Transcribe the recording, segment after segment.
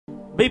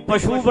ਬਈ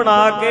ਪਸ਼ੂ ਬਣਾ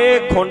ਕੇ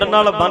ਖੁੰਡ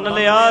ਨਾਲ ਬੰਨ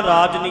ਲਿਆ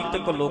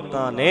ਰਾਜਨੀਤਿਕ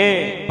ਲੋਕਾਂ ਨੇ।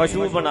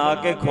 ਪਸ਼ੂ ਬਣਾ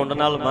ਕੇ ਖੁੰਡ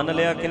ਨਾਲ ਬੰਨ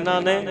ਲਿਆ ਕਿਹਨਾਂ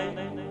ਨੇ?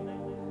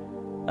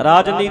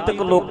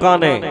 ਰਾਜਨੀਤਿਕ ਲੋਕਾਂ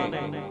ਨੇ।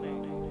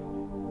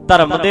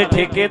 ਧਰਮ ਦੇ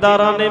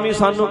ਠੇਕੇਦਾਰਾਂ ਨੇ ਵੀ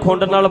ਸਾਨੂੰ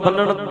ਖੁੰਡ ਨਾਲ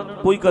ਬੰਨਣ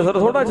ਕੋਈ ਕਸਰ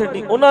ਥੋੜਾ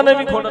ਛੱਡੀ, ਉਹਨਾਂ ਨੇ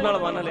ਵੀ ਖੁੰਡ ਨਾਲ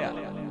ਬੰਨ ਲਿਆ।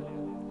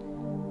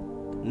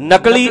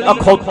 ਨਕਲੀ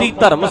ਅਖੌਤੀ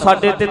ਧਰਮ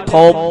ਸਾਡੇ ਤੇ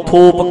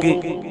ਥੋਪ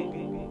ਕੇ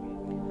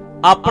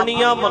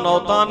ਆਪਣੀਆਂ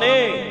ਮਨੌਤਾਂ ਨੇ।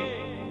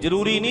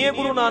 ਜ਼ਰੂਰੀ ਨਹੀਂ ਹੈ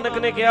ਗੁਰੂ ਨਾਨਕ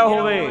ਨੇ ਕਿਹਾ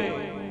ਹੋਵੇ,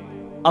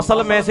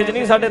 ਅਸਲ ਮੈਸੇਜ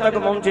ਨਹੀਂ ਸਾਡੇ ਤੱਕ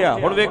ਪਹੁੰਚਿਆ।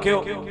 ਹੁਣ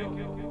ਵੇਖਿਓ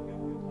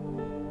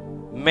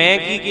ਮੈਂ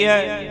ਕੀ ਕਿਹਾ,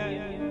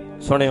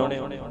 ਸੁਣਿਓ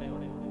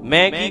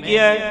ਮੈਂ ਕੀ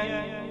ਕਿਹਾ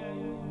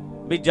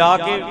ਵੀ ਜਾ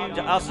ਕੇ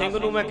ਆ ਸਿੰਘ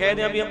ਨੂੰ ਮੈਂ ਕਹਿ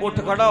ਦਿਆਂ ਵੀ ਉੱਠ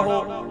ਖੜਾ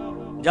ਹੋ,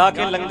 ਜਾ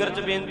ਕੇ ਲੰਗਰ 'ਚ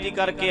ਬੇਨਤੀ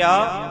ਕਰਕੇ ਆ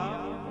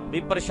ਵੀ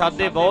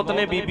ਪ੍ਰਸ਼ਾਦੇ ਬਹੁਤ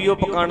ਨੇ, ਬੀਬੀਓ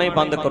ਪਕਾਣੇ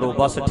ਬੰਦ ਕਰੋ।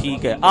 ਬਸ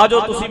ਠੀਕ ਹੈ, ਆ ਜਾਓ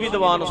ਤੁਸੀਂ ਵੀ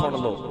ਦੀਵਾਨ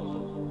ਸੁਣ ਲਓ।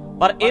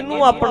 ਪਰ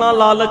ਇਹਨੂੰ ਆਪਣਾ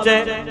ਲਾਲਚ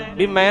ਹੈ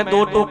ਵੀ ਮੈਂ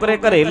 2 ਟੋਕਰੇ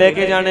ਘਰੇ ਲੈ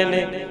ਕੇ ਜਾਣੇ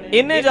ਨੇ।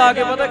 ਇਹਨੇ ਜਾ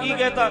ਕੇ ਪਤਾ ਕੀ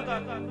ਕਹਿਤਾ,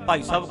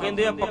 ਭਾਈ ਸਾਹਿਬ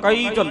ਕਹਿੰਦੇ ਆ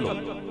ਪਕਾਈ ਚੱਲੋ।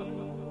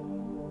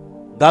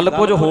 ਗੱਲ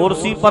ਕੁਝ ਹੋਰ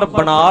ਸੀ ਪਰ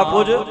ਬਣਾ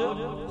ਕੁਝ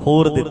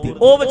ਹੋਰ ਦਿੱਤੀ।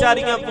 ਉਹ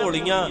ਵਿਚਾਰੀਆਂ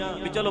ਭੋਲੀਆਂ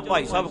ਵੀ ਚਲੋ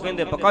ਭਾਈ ਸਾਹਿਬ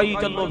ਕਹਿੰਦੇ ਪਕਾਈ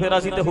ਚੱਲੋ, ਫਿਰ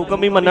ਅਸੀਂ ਤੇ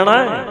ਹੁਕਮ ਹੀ ਮੰਨਣਾ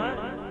ਹੈ,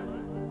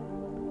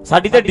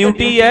 ਸਾਡੀ ਤੇ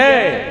ਡਿਊਟੀ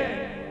ਹੈ।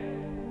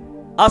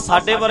 ਆ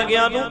ਸਾਡੇ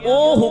ਵਰਗਿਆਂ ਨੂੰ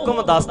ਉਹ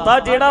ਹੁਕਮ ਦੱਸਦਾ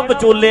ਜਿਹੜਾ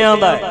ਵਿਚੋਲਿਆਂ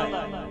ਦਾ ਹੈ।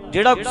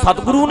 ਜਿਹੜਾ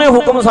ਸਤਿਗੁਰੂ ਨੇ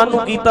ਹੁਕਮ ਸਾਨੂੰ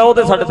ਕੀਤਾ ਉਹ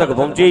ਤੇ ਸਾਡੇ ਤੱਕ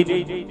ਪਹੁੰਚੇ ਹੀ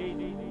ਨਹੀਂ।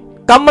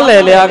 ਕੰਮ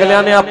ਲੈ ਲਿਆ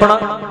ਅਗਲਿਆਂ ਨੇ ਆਪਣਾ,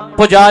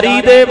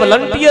 ਪੁਜਾਰੀ ਦੇ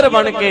ਵਲੰਟੀਅਰ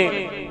ਬਣ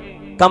ਕੇ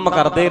ਕੰਮ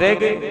ਕਰਦੇ ਰਹਿ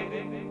ਗਏ।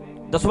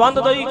 ਦਸਵੰਧ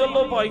ਦਈ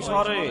ਚੱਲੋ ਭਾਈ,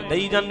 ਸਾਰੇ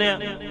ਦਈ ਜਾਂਦੇ ਆ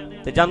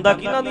ਤੇ ਜਾਂਦਾ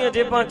ਕਿਹਨਾਂ ਦੀਆਂ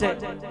ਜੇਬਾਂ 'ਚ?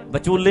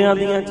 ਵਿਚੋਲਿਆਂ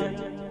ਦੀਆਂ 'ਚ।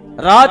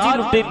 ਰਾਹ 'ਚ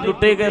ਹੀ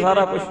ਲੁੱਟੇ ਗਏ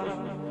ਸਾਰਾ ਕੁਛ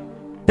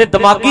ਤੇ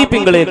ਦਿਮਾਗੀ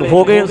ਪਿੰਗਲੇ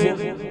ਹੋ ਗਏ ਅਸੀਂ।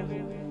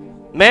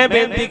 ਮੈਂ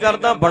ਬੇਨਤੀ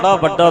ਕਰਦਾ, ਬੜਾ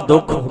ਵੱਡਾ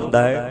ਦੁੱਖ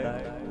ਹੁੰਦਾ ਹੈ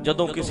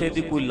ਜਦੋਂ ਕਿਸੇ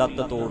ਦੀ ਕੋਈ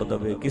ਲੱਤ ਤੋੜ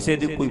ਦਵੇ, ਕਿਸੇ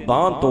ਦੀ ਕੋਈ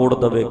ਬਾਂਹ ਤੋੜ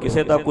ਦਵੇ,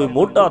 ਕਿਸੇ ਦਾ ਕੋਈ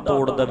ਮੋਢਾ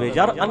ਤੋੜ ਦਵੇ।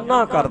 ਯਾਰ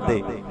ਅੰਨਾ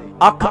ਕਰਦੇ,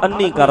 ਅੱਖ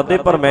ਅੰਨੀ ਕਰਦੇ।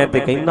 ਪਰ ਮੈਂ ਤੇ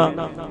ਕਹਿੰਦਾ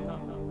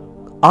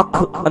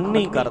ਅੱਖ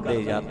ਅੰਨੀ ਕਰਦੇ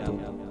ਯਾਰ,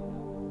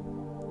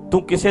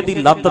 ਤੂੰ ਕਿਸੇ ਦੀ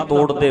ਲੱਤ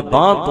ਤੋੜ ਦੇ,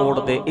 ਬਾਂਹ ਤੋੜ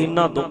ਦੇ,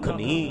 ਇੰਨਾ ਦੁੱਖ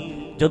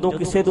ਨਹੀਂ ਜਦੋਂ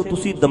ਕਿਸੇ ਤੋਂ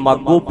ਤੁਸੀਂ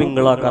ਦਿਮਾਗੋ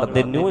ਪਿੰਗਲਾ ਕਰ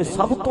ਦਿੰਦੇ ਹੋ। ਇਹ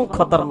ਸਭ ਤੋਂ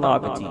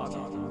ਖਤਰਨਾਕ ਚੀਜ਼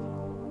ਹੈ।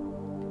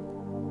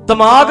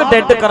 ਦਿਮਾਗ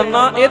ਡੈਡ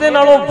ਕਰਨਾ ਇਹਦੇ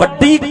ਨਾਲੋਂ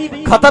ਵੱਡੀ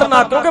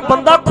ਖਤਰਨਾਕ, ਕਿਉਂਕਿ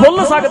ਬੰਦਾ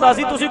ਖੁੱਲ ਸਕਦਾ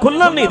ਸੀ, ਤੁਸੀਂ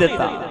ਖੁੱਲਣ ਨਹੀਂ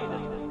ਦਿੱਤਾ।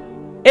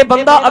 ਇਹ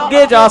ਬੰਦਾ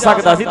ਅੱਗੇ ਜਾ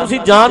ਸਕਦਾ ਸੀ, ਤੁਸੀਂ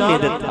ਜਾਣ ਨਹੀਂ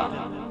ਦਿੱਤਾ।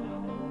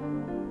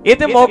 ਇਹ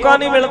ਤੇ ਮੌਕਾ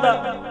ਨਹੀਂ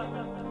ਮਿਲਦਾ।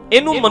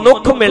 ਇਹਨੂੰ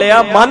ਮਨੁੱਖ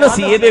ਮਿਲਿਆ, ਮਨ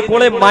ਸੀ ਇਹਦੇ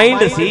ਕੋਲੇ,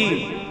 ਮਾਈਂਡ ਸੀ,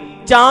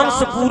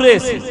 ਚਾਂਸ ਪੂਰੇ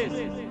ਸੀ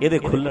ਇਹਦੇ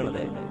ਖੁੱਲਣ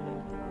ਦੇ,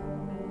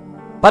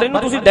 ਪਰ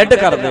ਇਹਨੂੰ ਤੁਸੀਂ ਡੈਡ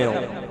ਕਰਦੇ ਹੋ।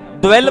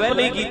 ਡਿਵੈਲਪ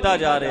ਨਹੀਂ ਕੀਤਾ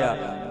ਜਾ ਰਿਹਾ,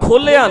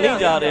 ਖੋਲਿਆ ਨਹੀਂ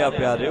ਜਾ ਰਿਹਾ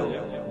ਪਿਆਰਿਓ,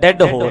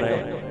 ਡੈਡ ਹੋ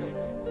ਰਿਹਾ।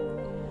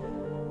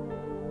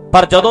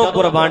 ਪਰ ਜਦੋਂ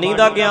ਗੁਰਬਾਣੀ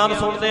ਦਾ ਗਿਆਨ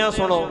ਸੁਣਦੇ ਆ,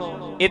 ਸੁਣੋ,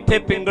 ਇੱਥੇ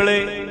ਪਿੰਗਲੇ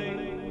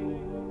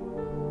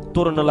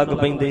ਤੁਰਨ ਲੱਗ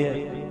ਪੈਂਦੇ ਆ।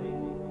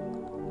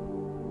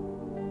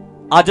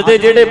 ਅੱਜ ਦੇ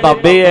ਜਿਹੜੇ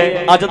ਬਾਬੇ ਐ,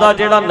 ਅੱਜ ਦਾ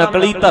ਜਿਹੜਾ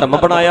ਨਕਲੀ ਧਰਮ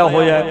ਬਣਾਇਆ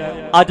ਹੋਇਆ ਹੈ,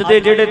 ਅੱਜ ਦੇ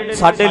ਜਿਹੜੇ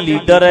ਸਾਡੇ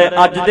ਲੀਡਰ ਐ,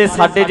 ਅੱਜ ਦੇ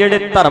ਸਾਡੇ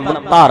ਜਿਹੜੇ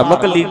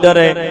ਧਾਰਮਿਕ ਲੀਡਰ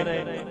ਐ,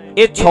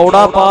 ਇਹ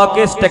ਛੌੜਾ ਪਾ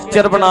ਕੇ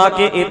ਸਟਰਕਚਰ ਬਣਾ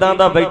ਕੇ ਇਦਾਂ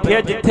ਦਾ ਬੈਠੇ ਆ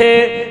ਜਿੱਥੇ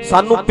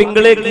ਸਾਨੂੰ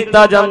ਪਿੰਗਲੇ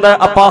ਕੀਤਾ ਜਾਂਦਾ,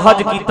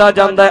 ਅਪਾਹਜ ਕੀਤਾ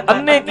ਜਾਂਦਾ,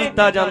 ਅੰਨੇ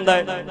ਕੀਤਾ ਜਾਂਦਾ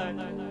ਹੈ।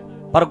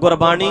 ਪਰ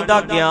ਗੁਰਬਾਣੀ ਦਾ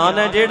ਗਿਆਨ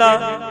ਹੈ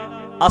ਜਿਹੜਾ,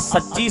 ਆ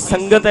ਸੱਚੀ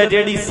ਸੰਗਤ ਹੈ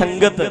ਜਿਹੜੀ,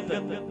 ਸੰਗਤ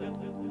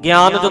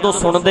ਗਿਆਨ ਜਦੋਂ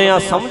ਸੁਣਦੇ ਆ,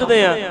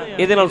 ਸਮਝਦੇ ਆ,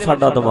 ਇਹਦੇ ਨਾਲ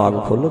ਸਾਡਾ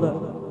ਦਿਮਾਗ ਖੁੱਲਦਾ,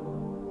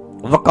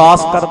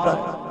 ਵਿਕਾਸ ਕਰਦਾ।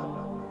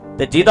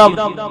 ਤੇ ਜਿਹਦਾ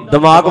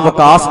ਦਿਮਾਗ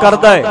ਵਿਕਾਸ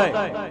ਕਰਦਾ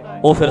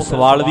ਹੈ ਉਹ ਫਿਰ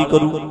ਸਵਾਲ ਵੀ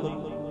ਕਰੂ।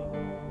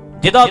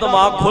 ਜਿਹਦਾ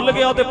ਦਿਮਾਗ ਖੁੱਲ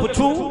ਗਿਆ ਉਹ ਤੇ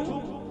ਪੁੱਛੂ,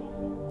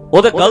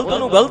 ਉਹਦੇ ਗਲਤ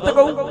ਨੂੰ ਗਲਤ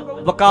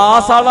ਕਹੂ।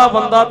 ਵਿਕਾਸ ਵਾਲਾ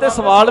ਬੰਦਾ ਤੇ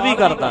ਸਵਾਲ ਵੀ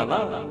ਕਰਦਾ ਨਾ,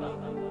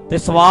 ਤੇ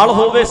ਸਵਾਲ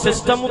ਹੋਵੇ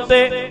ਸਿਸਟਮ ਉੱਤੇ।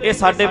 ਇਹ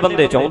ਸਾਡੇ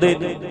ਬੰਦੇ ਚਾਹੁੰਦੇ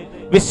ਨੇ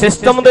ਵੀ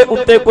ਸਿਸਟਮ ਦੇ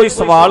ਉੱਤੇ ਕੋਈ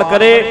ਸਵਾਲ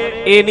ਕਰੇ,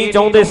 ਇਹ ਨਹੀਂ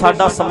ਚਾਹੁੰਦੇ।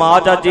 ਸਾਡਾ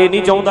ਸਮਾਜ ਅੱਜ ਇਹ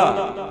ਨਹੀਂ ਚਾਹੁੰਦਾ।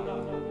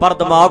 ਪਰ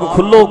ਦਿਮਾਗ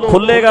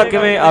ਖੁੱਲੇਗਾ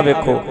ਕਿਵੇਂ? ਆ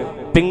ਵੇਖੋ,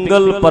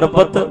 ਪਿੰਗਲ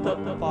ਪਰਬਤ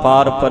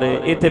ਪਾਰ ਪਰੇ,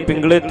 ਇੱਥੇ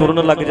ਪਿੰਗਲੇ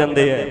ਤੁਰਨ ਲੱਗ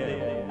ਜਾਂਦੇ ਐ।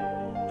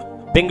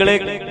 ਪਿੰਗਲੇ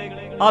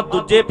ਆ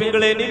ਦੂਜੇ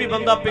ਪਿੰਗਲੇ ਨਹੀਂ ਵੀ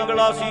ਬੰਦਾ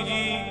ਪਿੰਗਲਾ ਸੀ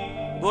ਜੀ,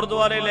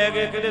 ਗੁਰਦੁਆਰੇ ਲੈ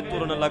ਗਏ ਕਿਤੇ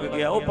ਤੁਰਨ ਲੱਗ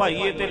ਗਿਆ। ਉਹ ਭਾਈ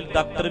ਇਹ ਤੇ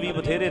ਡਾਕਟਰ ਵੀ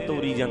ਬਥੇਰੇ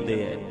ਤੋਰੀ ਜਾਂਦੇ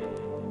ਐ।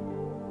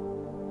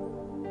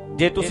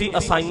 ਜੇ ਤੁਸੀਂ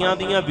ਈਸਾਈਆਂ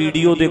ਦੀਆਂ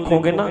ਵੀਡੀਓ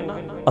ਦੇਖੋਗੇ ਨਾ,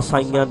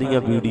 ਈਸਾਈਆਂ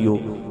ਦੀਆਂ ਵੀਡੀਓ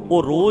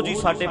ਉਹ ਰੋਜ਼ ਹੀ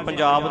ਸਾਡੇ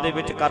ਪੰਜਾਬ ਦੇ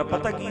ਵਿੱਚ ਕਰ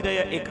ਪਤਾ ਕੀ ਰਹੇ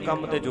ਆ, ਇੱਕ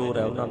ਕੰਮ ਤੇ ਜ਼ੋਰ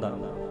ਹੈ ਉਹਨਾਂ ਦਾ।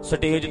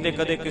 ਸਟੇਜ ਤੇ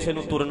ਕਦੇ ਕਿਸੇ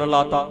ਨੂੰ ਤੁਰਨ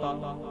ਲਾਤਾ,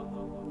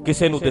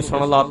 ਕਿਸੇ ਨੂੰ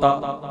ਦਿਸਣ ਲਾਤਾ।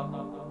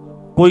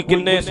 ਕੋਈ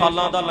ਕਿੰਨੇ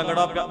ਸਾਲਾਂ ਦਾ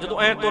ਲੰਗੜਾ ਪਿਆ, ਜਦੋਂ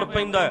ਐ ਤੁਰ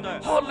ਪੈਂਦਾ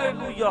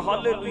ਹਾਲੇਲੂਇਆ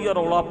ਹਾਲੇਲੂਇਆ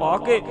ਰੌਲਾ ਪਾ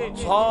ਕੇ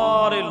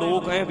ਸਾਰੇ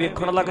ਲੋਕ ਐ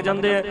ਵੇਖਣ ਲੱਗ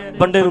ਜਾਂਦੇ ਆ,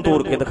 ਬੰਦੇ ਨੂੰ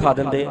ਤੋੜ ਕੇ ਦਿਖਾ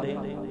ਦਿੰਦੇ ਆ।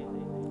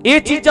 ਇਹ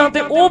ਚੀਜ਼ਾਂ ਤੇ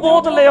ਉਹ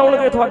ਬਹੁਤ ਲੈ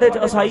ਆਉਣਗੇ ਤੁਹਾਡੇ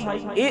ਚ ਈਸਾਈ।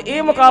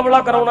 ਇਹ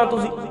ਮੁਕਾਬਲਾ ਕਰਾਉਣਾ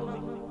ਤੁਸੀਂ।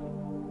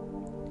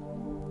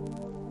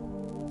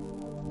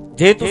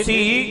 ਜੇ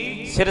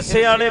ਤੁਸੀਂ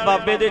ਸਿਰਸੇ ਵਾਲੇ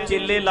ਬਾਬੇ ਦੇ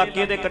ਚੇਲੇ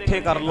ਇਲਾਕੇ ਦੇ ਇਕੱਠੇ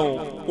ਕਰ ਲਓ,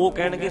 ਉਹ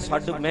ਕਹਿਣਗੇ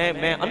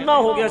ਮੈਂ ਅੰਨਾ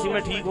ਹੋ ਗਿਆ ਸੀ,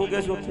 ਮੈਂ ਠੀਕ ਹੋ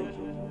ਗਿਆ ਸੀ, ਉੱਥੇ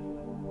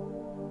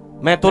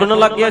ਮੈਂ ਤੁਰਨ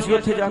ਲੱਗ ਗਿਆ ਸੀ,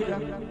 ਉੱਥੇ ਜਾ ਕੇ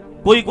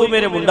ਕੋਈ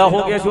ਮੇਰੇ ਮੁੰਡਾ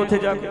ਹੋ ਗਿਆ ਸੀ, ਉੱਥੇ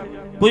ਜਾ ਕੇ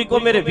ਕੋਈ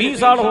ਮੇਰੇ 20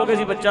 ਸਾਲ ਹੋ ਗਏ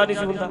ਸੀ, ਬੱਚਾ ਨਹੀਂ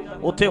ਸੀ ਹੁੰਦਾ,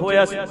 ਉੱਥੇ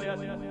ਹੋਇਆ ਸੀ।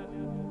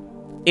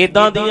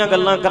 ਏਦਾਂ ਦੀਆਂ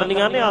ਗੱਲਾਂ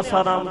ਕਰਨੀਆਂ ਨੇ।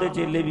 ਆਸਾਰਾਮ ਦੇ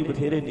ਚੇਲੇ ਵੀ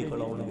ਬਥੇਰੇ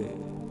ਨਿਕਲ ਆਉਣਗੇ।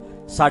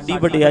 ਸਾਡੀ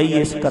ਵਡਿਆਈ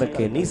ਇਸ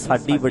ਕਰਕੇ ਨਹੀਂ,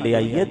 ਸਾਡੀ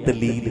ਵਡਿਆਈ ਹੈ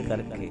ਦਲੀਲ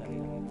ਕਰਕੇ।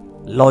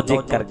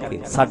 लॉजिक करके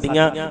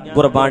साडियां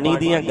गुरबाणी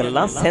दीयां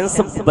गल्लां सेंस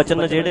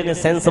बचन जिहड़े ने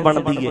सेंस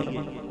बनदी है।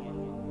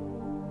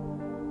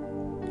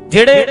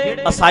 जिहड़े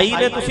ईसाई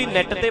ने तुसीं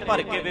नैट ते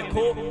भर के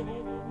वेखो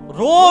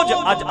रोज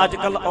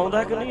अज-कल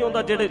आउंदा कि नहीं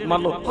आउंदा, जिहड़े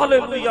मान लो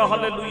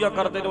हालेलूया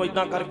करदे ने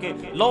इदां करके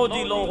लो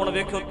जी लो हुण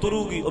वेखो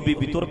तुरूगी ओ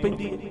बीबी तुर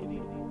पैंदी है।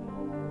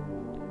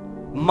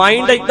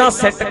 माइंड इदां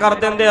सैट कर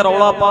दिंदे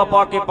रौला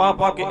पा के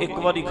एक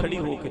वारी खड़ी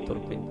हो के तुर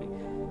पैंदी।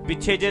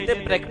 पिछे जे ते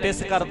प्रैक्टिस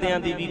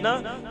करदियां दी भी ना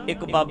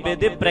एक बाबे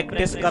दे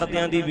प्रैक्टिस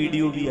करदियां दी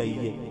वीडियो भी आई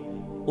है।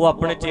 वो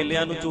अपने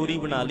चेलियां नूं चोरी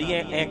बना ली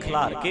ऐ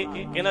खिलार के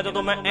कहना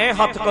जदों मैं ऐ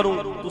हथ करूं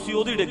तुसीं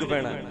ओदी डिग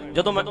पैणा,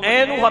 जदों मैं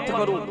ऐ नूं हथ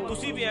करूं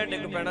तुसीं भी ऐ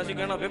डिग पैणा सी।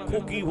 कहना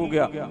वेखो की हो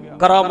गया,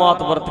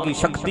 करामात वरत गई,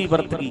 शक्ति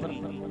वरत गई।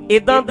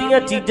 इदां दीयां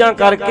चीजां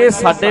करके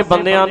साडे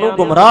बंदियां नूं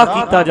गुमराह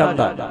कीता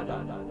जांदा।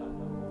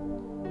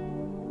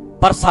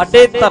 पर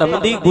साडे धर्म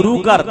दी गुरु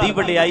घर दी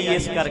वडियाई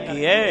इस करके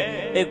है,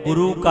 ये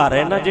गुरु घर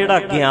है ना जिहड़ा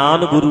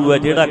ज्ञान गुरु है,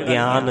 जिहड़ा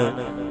ज्ञान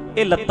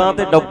ये लत्तां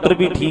ते डॉक्टर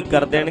भी ठीक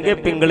कर देणगे,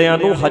 पिंगलियां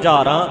नूं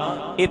हज़ारां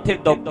इत्थे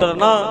डॉक्टर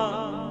ना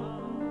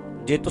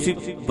जे तुसीं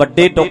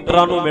वड्डे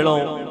डॉक्टरां नूं मिलो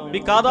भी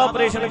काहदा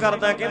ऑपरेशन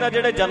करदा, कहना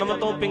जिहड़े जन्म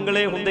तो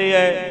पिंगले हुंदे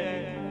ऐ,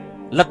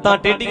 लत्तां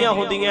टेढ़ियां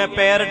हुंदियां,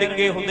 पैर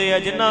डिंगे हुंदे ऐ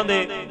जिन्हां दे,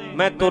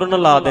 मैं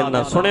तुरन ला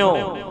देना। सुणिओ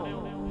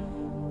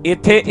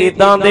इत्थे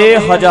इदां दे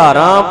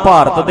हज़ारां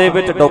भारत दे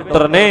विच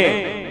डॉक्टर ने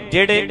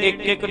जिहड़े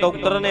एक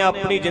डॉक्टर ने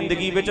अपनी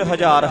जिंदगी विच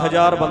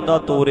हज़ार बंदा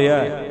तोरिया,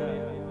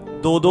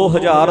 2-2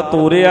 हज़ार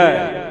तोरिया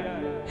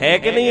है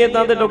कि नहीं।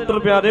 इदां दे डॉक्टर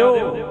प्यारिओ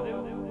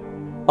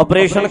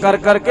ऑपरेशन कर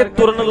करके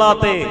तुरन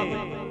लाते।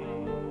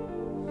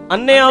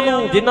 अन्निਆਂ ਨੂੰ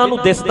जिन्हां ਨੂੰ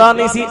दिसदा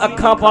नहीं सी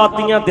अखां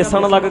पातीਆਂ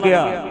दिसण लग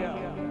गया,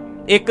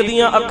 एक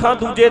दियां अखां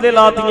दूजे दे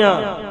लातीਆਂ,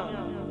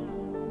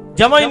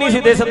 जमा ही नहीं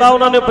सी दिसदा,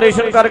 उन्होंने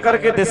ऑपरेशन कर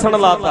करके दिसण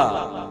लाता।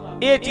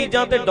 ये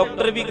चीज़ां ते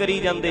डॉक्टर भी करी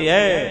जांदे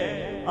है।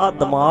 आ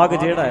दिमाग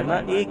जिहड़ा है ना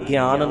ये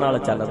ज्ञान नाल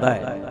चलदा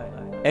है,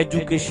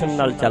 एजुकेशन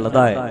नाल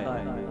चलदा है।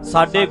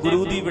 साडे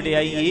गुरु दी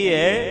वडियाई ये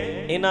है,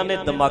 इन्हां ने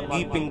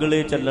दिमागी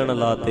पिंगले चलण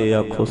लाते।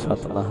 आखो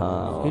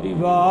सतनाम।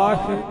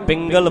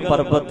 पिंगल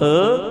पर्वत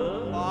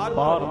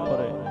पार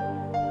परे,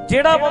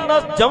 जिहड़ा बंदा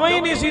जमा ही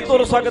नहीं सी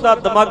तुर सकदा,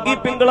 दिमागी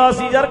पिंगला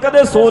सी यार,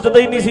 कदे सोचदा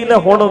ही नहीं सी। ले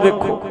हुण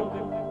वेखो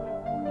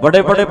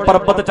बड़े बड़े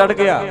पर्वत चढ़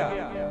गया,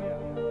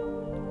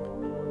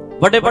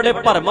 बड़े बड़े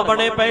भरम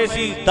बने पे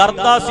सी,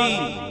 डरदा सी,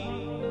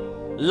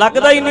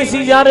 लगदा ही नहीं सी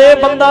यार ये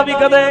बंदा भी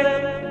कदे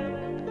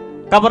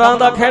कबरां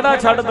दा खेड़ा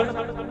छड्ड दू,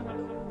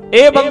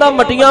 ये बंदा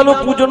मटियां नूं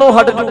पूजनों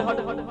हट जू,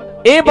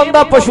 ये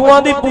बंदा पशुआं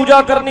दी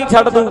पूजा करनी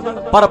छड्ड दू।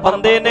 पर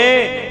बंदे ने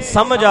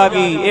समझ आ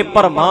गई ये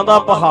भरमां दा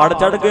पहाड़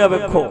चढ़ गया।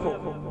 वेखो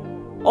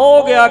ओ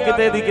गया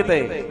किते दी किते,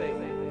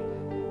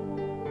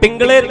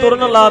 पिंगले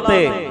तुरन लाते,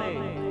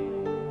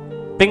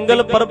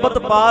 पिंगल पर्वत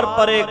पार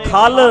परे,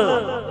 खल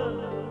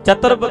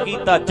चतुर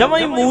बकीता। जमा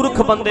ही मूर्ख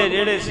बंदे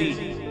जेड़े सी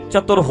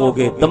चतुर हो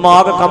गए,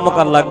 दिमाग कम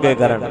कर लग गए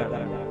करन।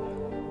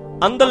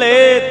 अंधले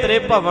तेरे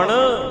भवन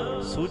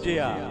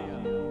सूझिया,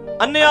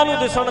 अन्निਆਂ ਨੂੰ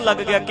दिसण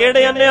लग गया।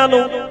 केड़े अन्निਆਂ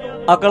ਨੂੰ?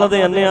 अकल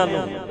दे अन्निਆਂ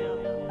ਨੂੰ।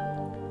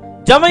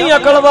 जमा ही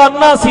अकल दा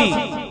अन्ना सी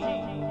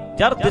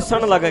यार,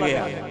 दिसण लग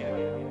गया।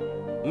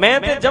 मैं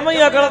ते जमा ही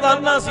अकल दा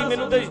अन्ना सी,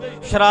 मैनू ते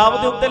शराब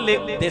दे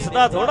उत्ते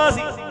दिसदा थोड़ा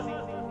सी,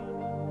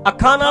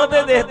 अखां नाल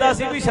ते दिसदा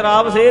सी भी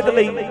शराब सेहत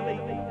लई।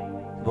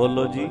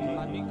 बोलो जी,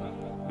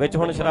 विच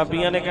हुण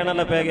शराबियां ने कहना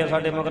ला पै गया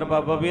साडे मगर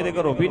बाबा भी इहदे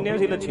घरों पीने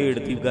सी,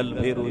 छेड़ती गल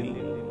फेर होई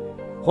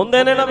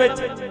हुंदे ने ना विच।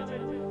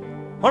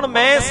 हुण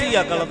मैं सी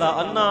अकल दा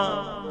अन्ना,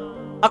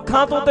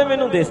 अखां तो ते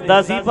मैनू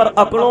दिसदा सी, पर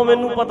अकलों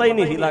मैनू पता ही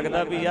नहीं सी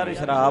लगदा भी यार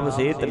शराब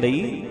सेहत लई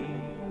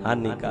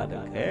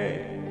हानिकारक है।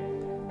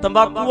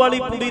 तंबाकू वाली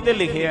पुड़ी ते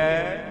लिखिआ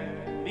है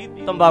भी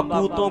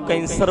तंबाकू तो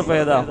कैंसर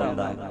पैदा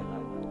हुंदा है।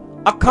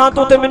 अखां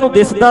तो ते मैनू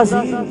दिसदा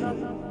सी,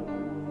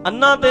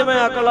 अन्ना ते मैं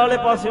अकल वाले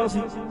पासियों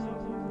सी,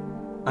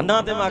 अन्ना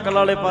ते मैं अकल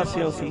वाले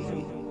पासियों सी।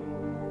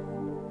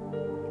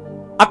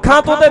 अखां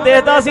तो ते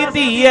देखदा सी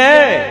धी है,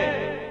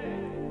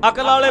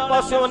 अकल वाले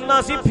पासियों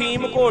अन्ना सी,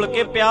 फीम घोल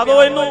के पिया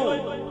दो इनू,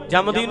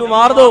 जमदी नू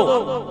मार दो।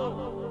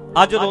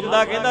 अज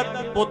रोंदा कहंदा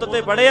पुੱਤ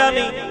ते पढ़िया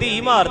नहीं,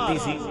 धी मारती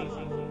सी।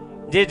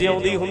 जे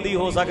जिउंदी हुंदी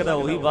हो सकदा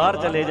ओही बाहर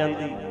चले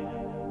जांदी,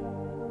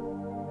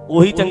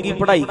 ओही चंगी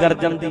पढ़ाई कर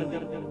जांदी।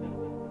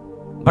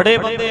 बड़े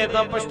बंदे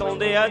इदां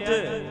पछताउंदे अज।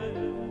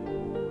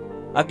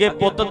 अगे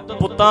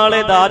पुत्तां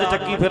वाले दाज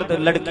चक्की फिरदे,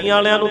 लड़कियां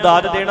वालियां नू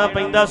दाज देना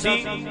पैंदा सी,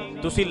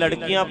 तुसीं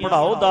लड़कियां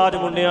पढ़ाओ, दाज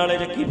मुंडियां वाले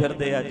चक्की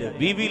फिरदे। अज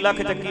 20-20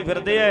 लाख चक्की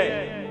फिरदे ऐ,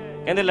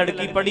 कहंदे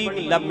लड़की पढ़ी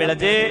मिल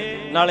जे,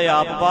 नाले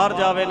आप बाहर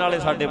जावे, नाले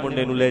साडे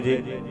मुंडे नू ले जे।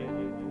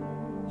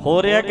 हो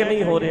रहा कि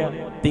नहीं हो रहा?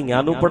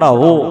 धीआं नू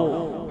पढ़ाओ,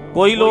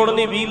 कोई लोड़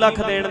नहीं 20 लाख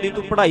देण दी,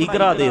 तू पढ़ाई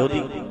करा दे,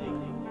 ओदी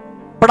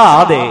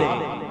पढ़ा दे।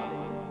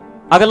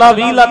 अगला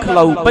 20 लाख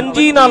लाऊ,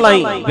 पंजी ना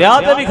लाई, ब्याह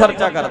ते भी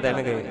खर्चा कर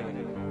देणगे।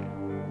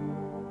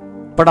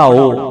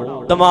 पढ़ाओ,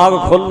 दिमाग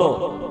खोलो।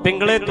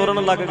 पिंगले तुरन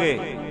लग गए,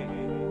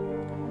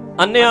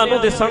 अन्निਆਂ ਨੂੰ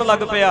दिसण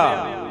लग पिया।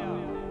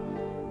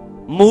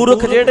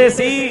 मूर्ख जेड़े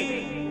सी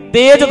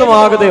तेज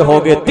दिमाग दे हो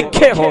गए,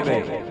 तिखे हो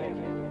गए।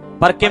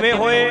 पर किवें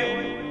होए?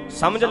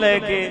 समझ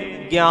लैके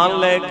ज्ञान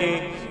लैके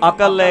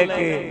अकल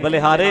लैके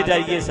बलिहारे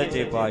जाइए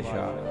सच्चे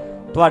पातशाह।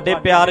 तुहाडे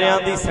प्यारियां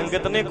दी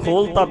संगत ने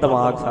खोलता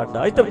दिमाग साडा।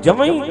 इह तां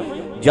जमां ही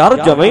यार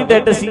जमां ही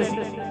डैड सी,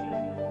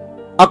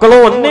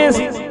 अकलों अन्ने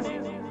सी,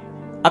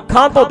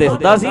 अखां तो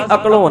दिसदा सी,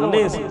 अकलों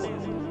अन्ने सी,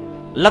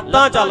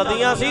 लत्तां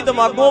चलदियां सी,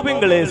 दिमागों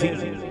पिंगले सी।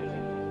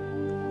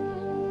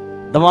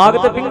 दिमाग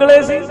ते पिंगले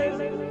सी,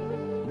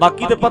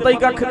 बाकी ते पता ही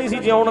कख नहीं सी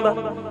जिउण दा,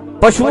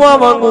 पशुआं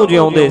वांगू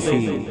जिउंदे सी।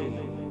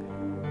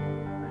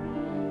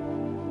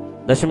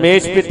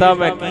 दशमेश पिता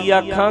मैं की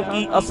आखां,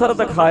 की असर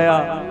दिखाया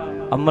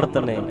अमृत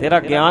ने, तेरा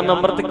ज्ञान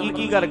अमृत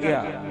की कर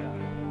गया।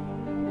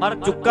 पर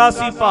चुका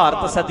सी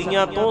भारत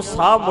सदियां तो,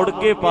 साह मुड़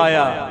के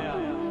पाया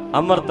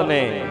अमृत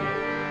ने।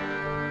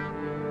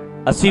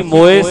 असी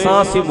मोए सां,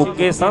 असी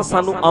मुक्के सां,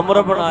 सानू अमर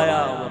बनाया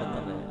अमृत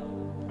ने।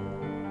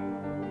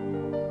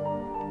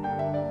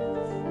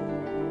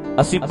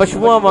 असी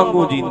पशुआं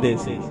वांगू जींदे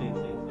सी,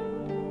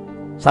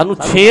 सानू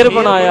शेर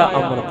बनाया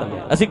अमृत ने।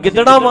 असी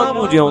गिदड़ां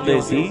वांगू जिउंदे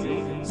सी,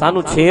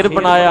 सानू शेर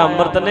बनाया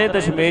अमृत ने।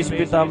 दशमेश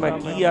पिता मैं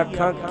की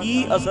आखां, की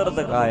असर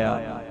दिखाया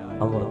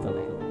अमृत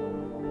ने।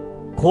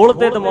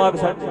 खोलते दिमाग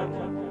साडे,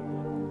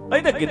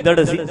 असीं तां गिद्दड़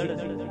सी,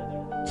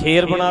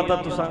 शेर बनाता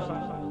तुसां,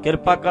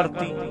 किरपा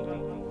करती।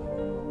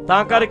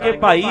 तां करके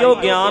भाई वो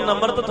ज्ञान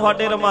अमृत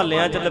तुहाडे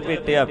रमालियां च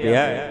लपेटिया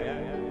पिया है।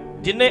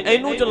 जिन्ने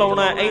इहनूं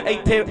चलाउणा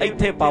इत्थे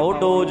इत्थे पाओ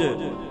डोज,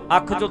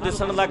 अख चों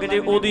दिसण लग जे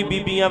ओदी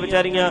बीबियां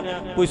विचारियां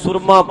कोई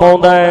सुरमा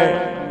पाउंदा है,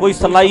 कोई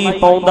सलाई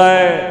पाउंदा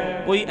है,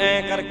 कोई ऐ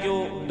करके वो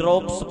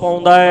ड्रॉप्स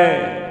पाउंदा है,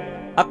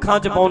 अखां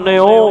च पाउंदे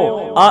हो,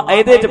 आ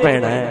इहदे च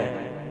पैणा है।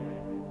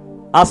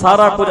 आ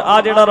सारा कुछ आ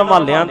जिहड़ा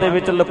रमालियां दे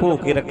विच लुको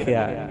के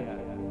रखिया है।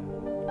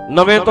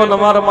 नवें तो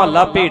नवां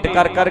रमाला भेट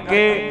कर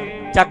करके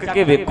ਚੱਕ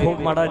के वेखो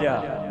माड़ा जा,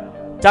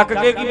 ਚੱਕ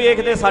के की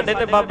वेखदे साडे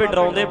ते बाबे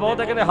डराउंदे बहुत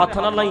है, कहंदे हत्थ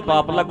नाल लाई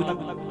पाप लग जू।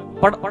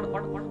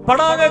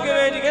 पढ़ांगे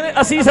किवें जी, कहंदे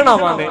असीं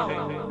सुणावांगे,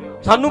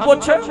 सानू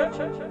पुछ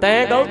तैं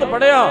गलत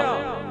पढ़िया।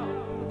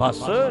 बस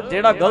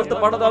जेड़ा गलत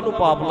पढ़दा ओनू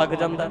पाप लग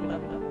जांदा।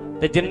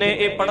 ते जिन्ने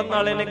ये पढ़न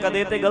वाले ने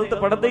कदे ते गलत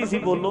पढ़दे ही सी।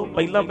 बोलो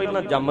पहला पहला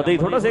जम्मदे ही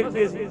थोड़ा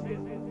सिखदे सी।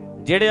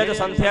 जेड़े अज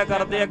संथਿਆ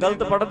करदे आ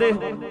गलत पढ़दे,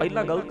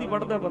 पहला गलत ही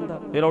पढ़दा बंदा,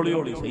 फिर हौली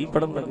हौली सही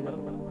पढ़न लग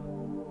जांदा।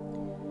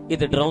 ये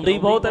तो डराउंदे ही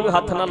बहुत है भी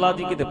हथ ना ला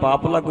जी किते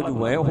पाप लग जू,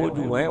 ऐ हो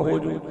जू, ऐ हो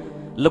जू,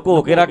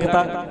 लुको के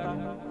रखता।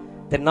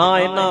 ते ना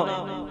इन्हां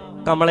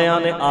कमलियां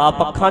ने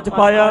आप अखां च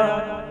पाया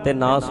ते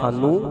ना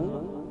सानू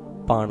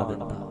पाण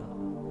दिता।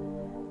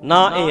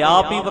 ना ये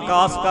आप ही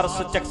विकास कर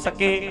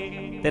सके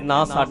ते ना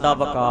साडा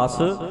विकास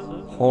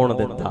होण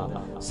दिता।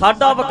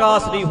 साडा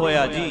विकास नहीं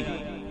होया जी।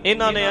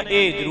 इन्हां ने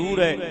ये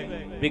जरूर है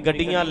भी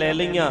गड्डियां ले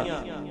लईयां,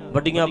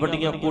 वड्डियां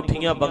वड्डियां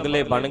कोठियां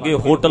बंगले बन गए,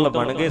 होटल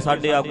बन गए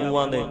साडे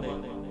आगूआं दे,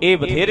 ये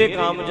बथेरे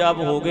कामयाब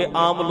हो गए,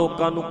 आम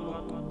लोगों नूं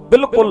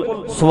बिल्कुल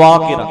सुआ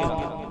के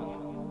रखता।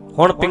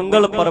 हुण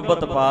पिंगल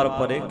पर्बत पार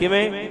परे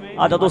किवें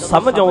आ जदों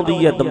समझ आउंदी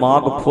है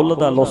दिमाग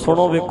खुलदा। लो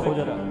सुणो वेखो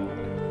जरा।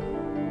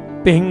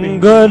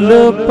 पिंगल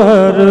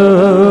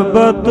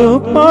पर्बत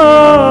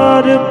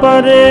पार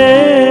परे,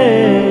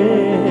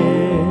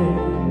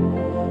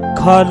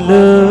 खल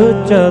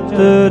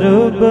चतुर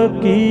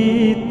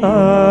बकीता,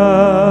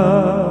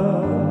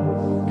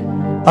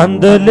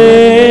 अंदले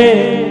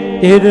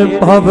इर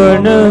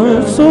भवन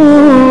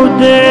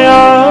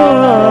सूझया,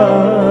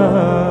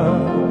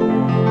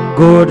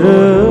 गुर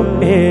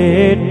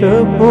पेट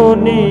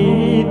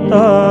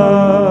पुनीता,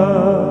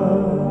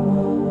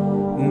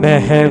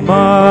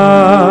 महिमा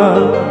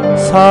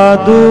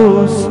साधु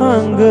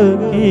संग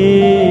की,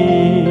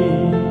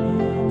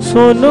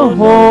 सुन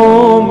हो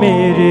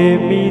मेरे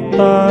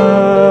मीता,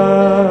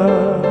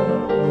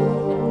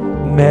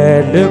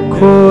 मैल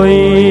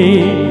खोई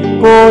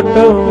कोट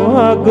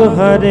अग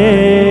हरे,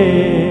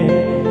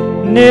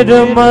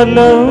 निर्मल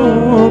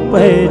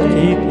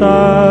पैचीता।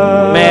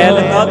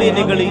 मैल कादी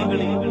निकली,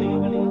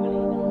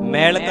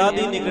 मैल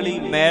कादी निकली,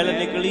 मैल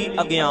निकली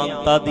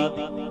अज्ञानता दी,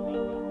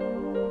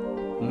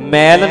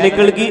 मैल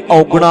निकल गई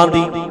औगणा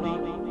दी,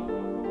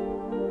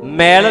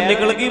 मैल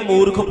निकल गई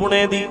मूर्ख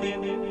पुणे दी,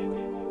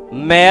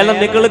 मैल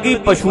निकल गई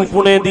पशु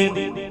पुणे दी।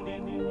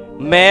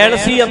 मैल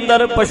सी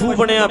अंदर, पशु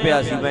बनिया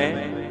पिया सी मैं,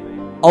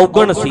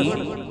 औगण सी,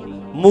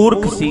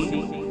 मूर्ख सी।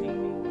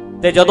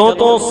 ते जदों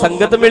तो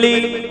संगत मिली,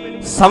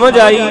 समझ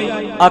आई,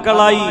 अकल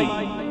आई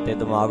ते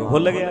दिमाग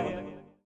खुल गया।